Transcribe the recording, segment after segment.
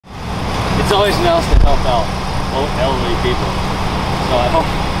It's always nice to help out elderly people. So I hope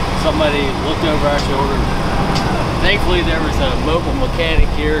somebody looked over our shoulder. Thankfully there was a mobile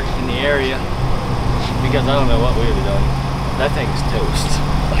mechanic here in the area, because I don't know what we would have done. That thing is toast.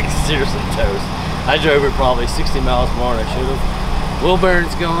 Like seriously toast. I drove it probably 60 miles more than I should have. Wheel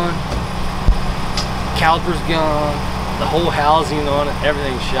bearing's gone. Caliper's gone. The whole housing on it,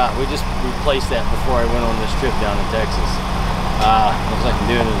 everything's shot. We just replaced that before I went on this trip down to Texas. Looks like I'm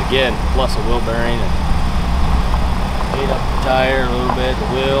doing it again, plus a wheel bearing, and ate up the tire a little bit, the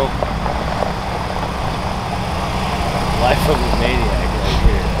wheel. Life of a maniac right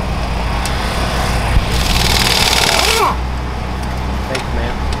here. Thanks,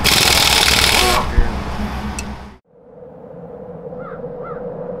 man.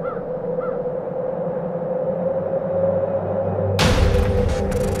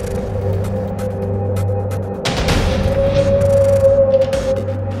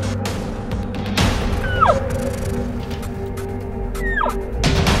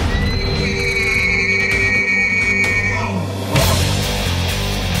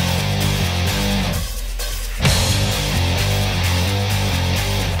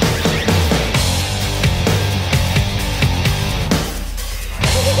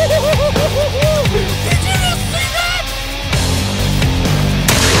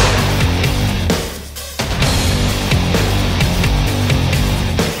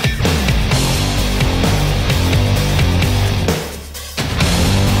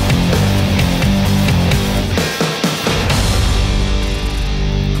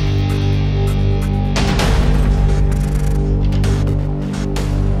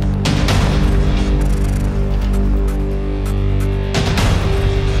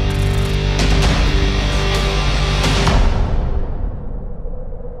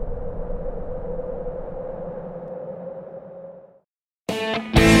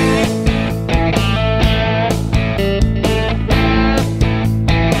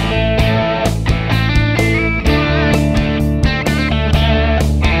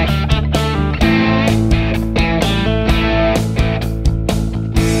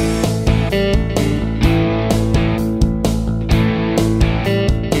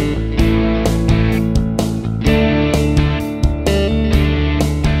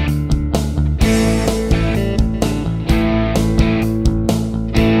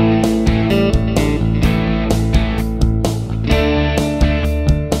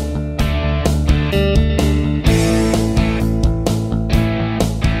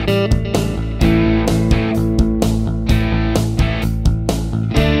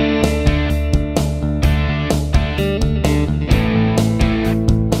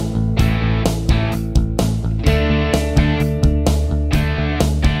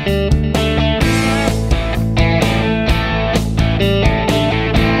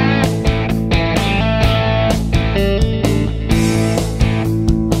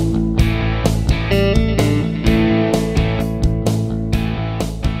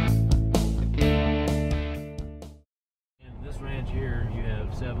 Here you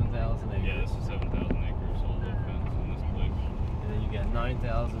have 7,000 acres. Yeah, this is 7,000 acres, all the fence in this place. And then you got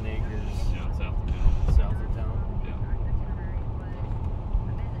 9,000 acres. Yeah, south of town. South of town. Yeah.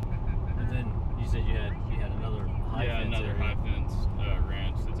 And then you said you had another high fence. Yeah, another high fence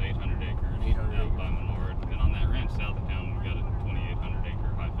ranch that's 800 acres. 800 out acres. by Menard. And on that ranch south of town, we've got a 2,800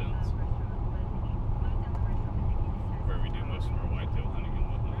 acre high fence where we do most of our whitetail hunting and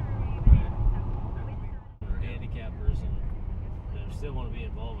whatnot. Handicappers and still want to be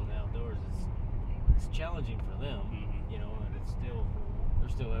involved in the outdoors. It's challenging for them, you know, and they're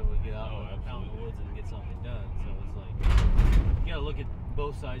still able to get out, out in the woods and get something done. So it's like you got to look at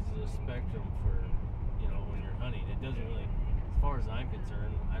both sides of the spectrum for, you know, when you're hunting. It doesn't really, as far as I'm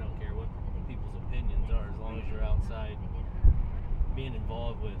concerned, I don't care what people's opinions are, as long as you're outside being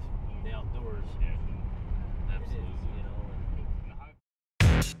involved with the outdoors. Yeah, absolutely. You know.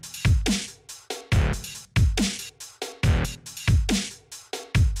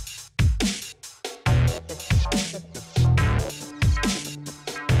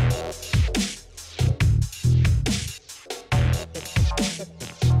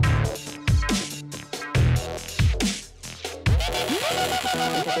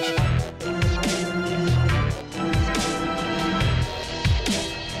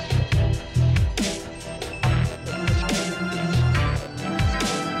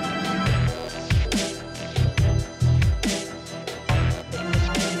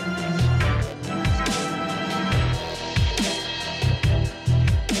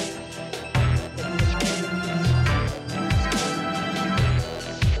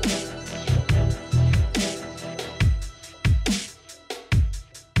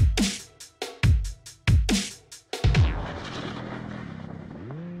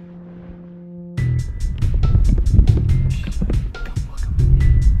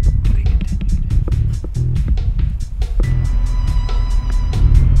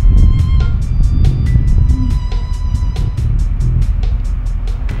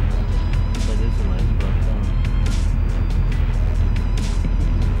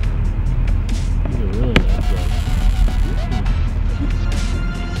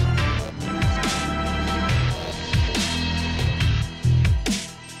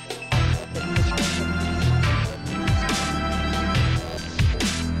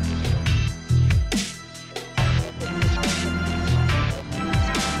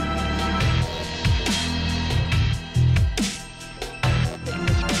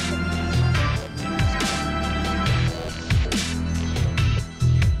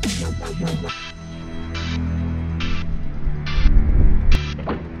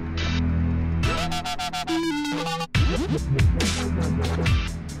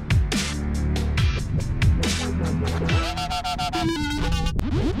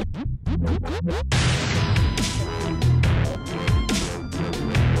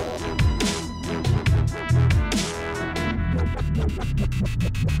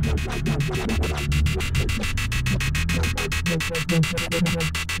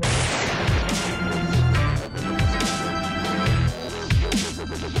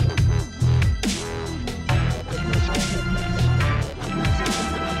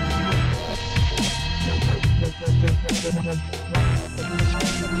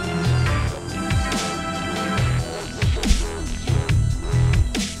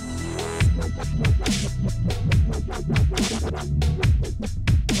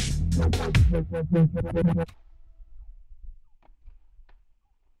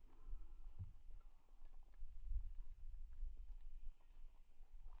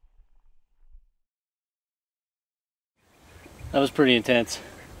 That was pretty intense.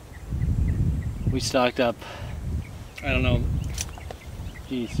 We stocked up, I don't know,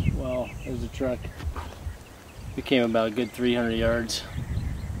 geez, well, there's a truck. We came about a good 300 yards.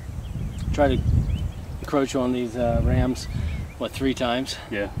 Tried to encroach on these rams, what, 3 times?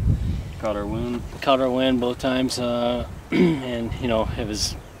 Yeah, caught our wind. Caught our wind both times, and you know, it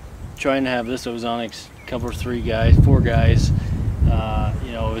was trying to have this Ozonics cover 4 guys.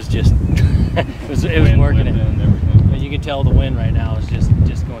 You know, it was just, it was working it. You can tell the wind right now is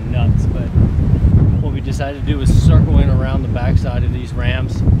just going nuts. But what we decided to do was circle in around the backside of these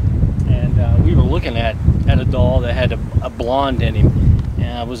rams, and we were looking at a Dall that had a blonde in him,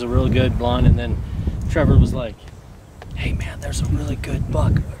 and it was a really good blonde. And then Trevor was like, "Hey man, there's a really good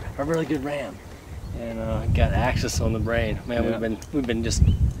buck, a really good ram," and got access on the brain. Man, yeah. we've been just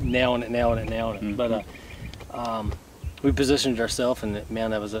nailing it. Mm-hmm. But we positioned ourselves, and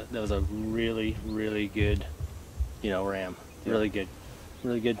man, that was a really good, you know, ram. Yeah.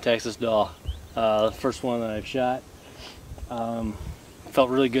 Really good Texas Dall. The first one that I've shot. Felt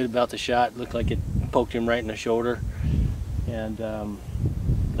really good about the shot. Looked like it poked him right in the shoulder, and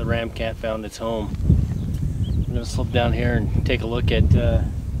the ram cat found its home. I'm gonna slip down here and take a look at the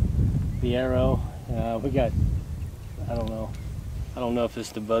arrow. We got, I don't know if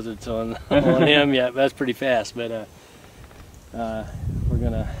it's the buzzards on him yet. That's pretty fast, but we're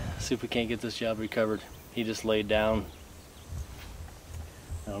gonna see if we can't get this job recovered. He just laid down,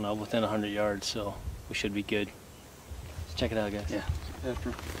 I don't know, within 100 yards, so we should be good. Let's check it out, guys. Yeah.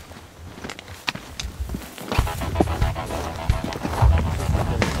 After.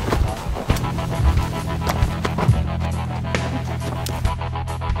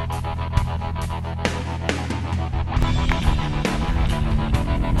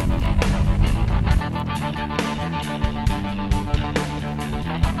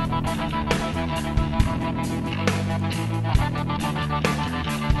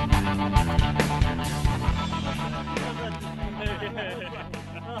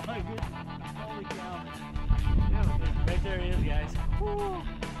 Right there he is, guys. Woo.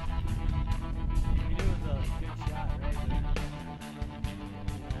 He knew it was a good shot right there.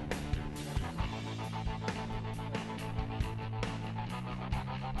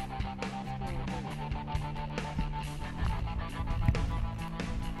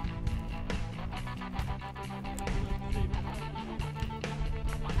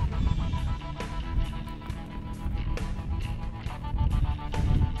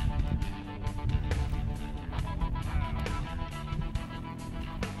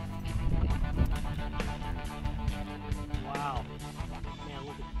 Wow. Man,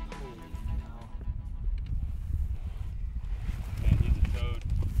 look at, holy cow. Man, he's a toad.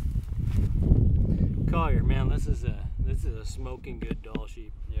 Collier, man, this is a smoking good Dall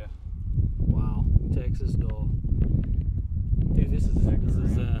sheep. Yeah. Wow, Texas Dall. Dude, this is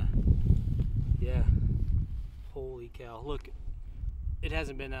yeah. Holy cow. Look, it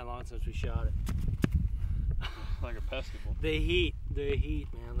hasn't been that long since we shot it. Like a pescable. The heat,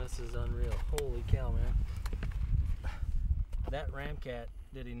 man, this is unreal. Holy cow, man. That ram cat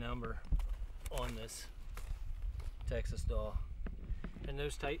did a number on this Texas Dall. And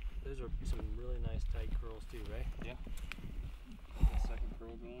those are some really nice tight curls too, right? Yeah. Second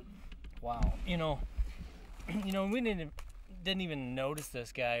curl going. Wow. You know, we didn't even notice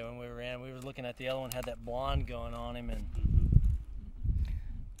this guy when we were in. We were looking at the other one, had that blonde going on him, and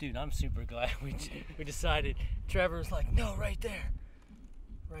dude, I'm super glad we decided. Trevor's like, no, right there.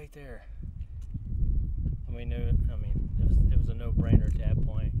 And we knew it. I mean, it was a no-brainer at that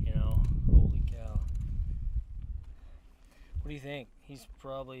point, you know. Holy cow. What do you think? He's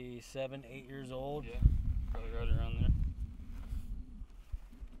probably 7, 8 years old. Yeah, probably right around there.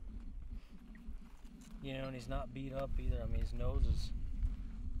 You know, and he's not beat up either. I mean, his nose is,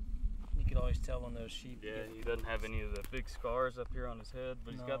 you could always tell on those sheep. Yeah, he doesn't have any of the big scars up here on his head,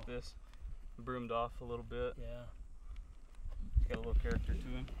 but he's got this broomed off a little bit. Yeah. He's got a little character to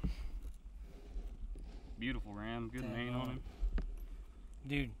him. Beautiful ram, good mane on him.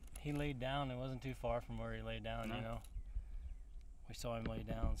 Dude, he laid down. It wasn't too far from where he laid down, you know. We saw him lay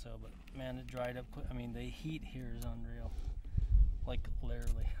down, so, but man, it dried up quick. I mean, the heat here is unreal. Like,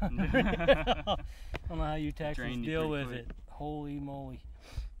 literally. I don't know how you Texans deal with it. Holy moly.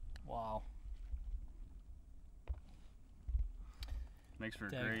 Wow. Makes for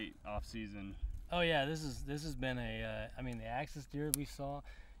a great off-season. Oh yeah, this has been a. I mean, the axis deer we saw,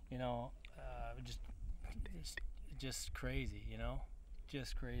 you know, just crazy, you know,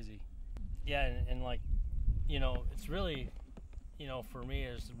 just crazy. Yeah, and like, you know, it's really, you know, for me,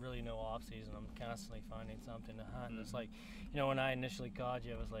 there's really no off season. I'm constantly finding something to hunt. And it's like, you know, when I initially called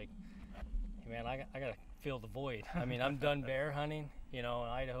you, I was like, man, I gotta fill the void. I mean, I'm done bear hunting, you know, in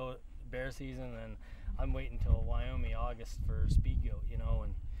Idaho bear season, and I'm waiting till Wyoming August for speed goat, you know,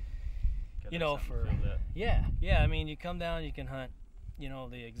 and you know, for yeah. I mean, you come down, you can hunt, you know,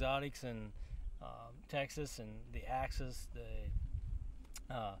 the exotics and Texas and the axis,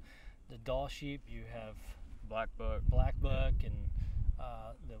 the Dall sheep. You have black buck, and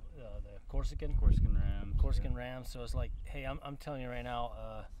the Corsican rams. So it's like, hey, I'm telling you right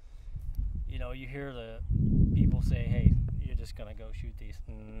now, you know, you hear the people say, hey, you're just gonna go shoot these.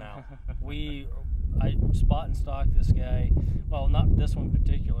 No, I spot and stalk this guy. Well, not this one in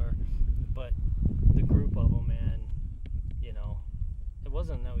particular, but the group of them, and you know, it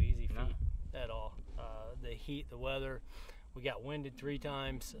wasn't no easy feat at all. The heat, the weather, we got winded 3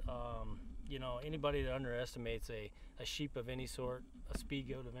 times. You know, anybody that underestimates a sheep of any sort, a speed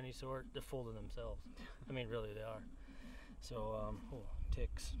goat of any sort, they're full of themselves. I mean, really, they are. So,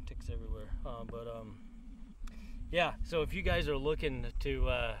 ticks everywhere. Yeah. So if you guys are looking to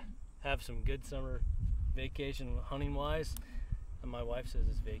have some good summer vacation hunting wise, and my wife says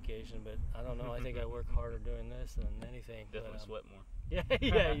it's vacation, but I don't know. I think I work harder doing this than anything. Definitely sweat more. Yeah,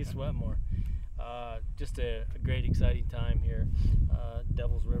 you sweat more. Just a great, exciting time here.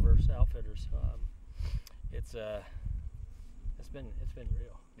 Devil's River Outfitters. It's been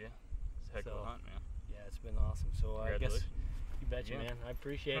real. Yeah, it's a heck of a hunt, man. Yeah, it's been awesome. So I guess you betcha, man. I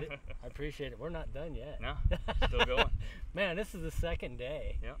appreciate it. I appreciate it. We're not done yet. No, still going. Man, this is the 2nd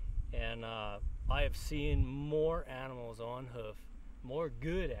day. Yeah. And I have seen more animals on hoof, more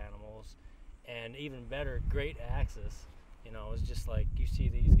good animals, and even better, great axis. You know, it's just like you see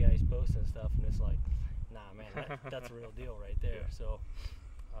these guys posting stuff, and it's like, nah, man, that's a real deal right there. Yeah. So,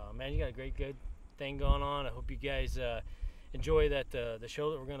 man, you got a good thing going on. I hope you guys enjoy that the show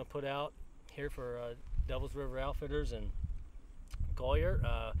that we're going to put out here for Devil's River Outfitters and Collier.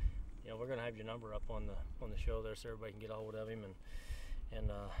 You know, we're going to have your number up on the show there, so everybody can get a hold of him. And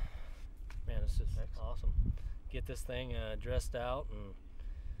man, it's just awesome. Get this thing dressed out and.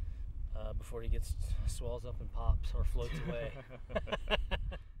 Before he swells up and pops or floats away.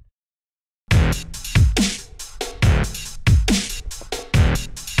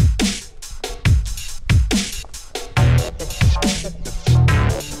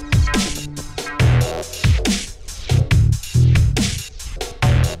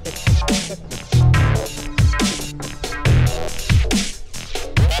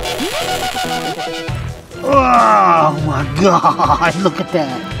 Oh my God, look at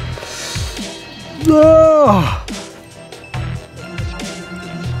that. Oh,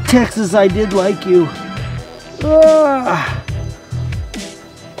 Texas, I did like you. Oh,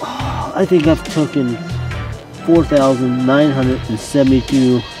 I think I've taken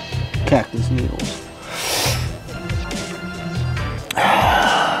 4,972 cactus needles.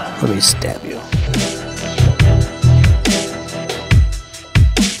 Let me stab you.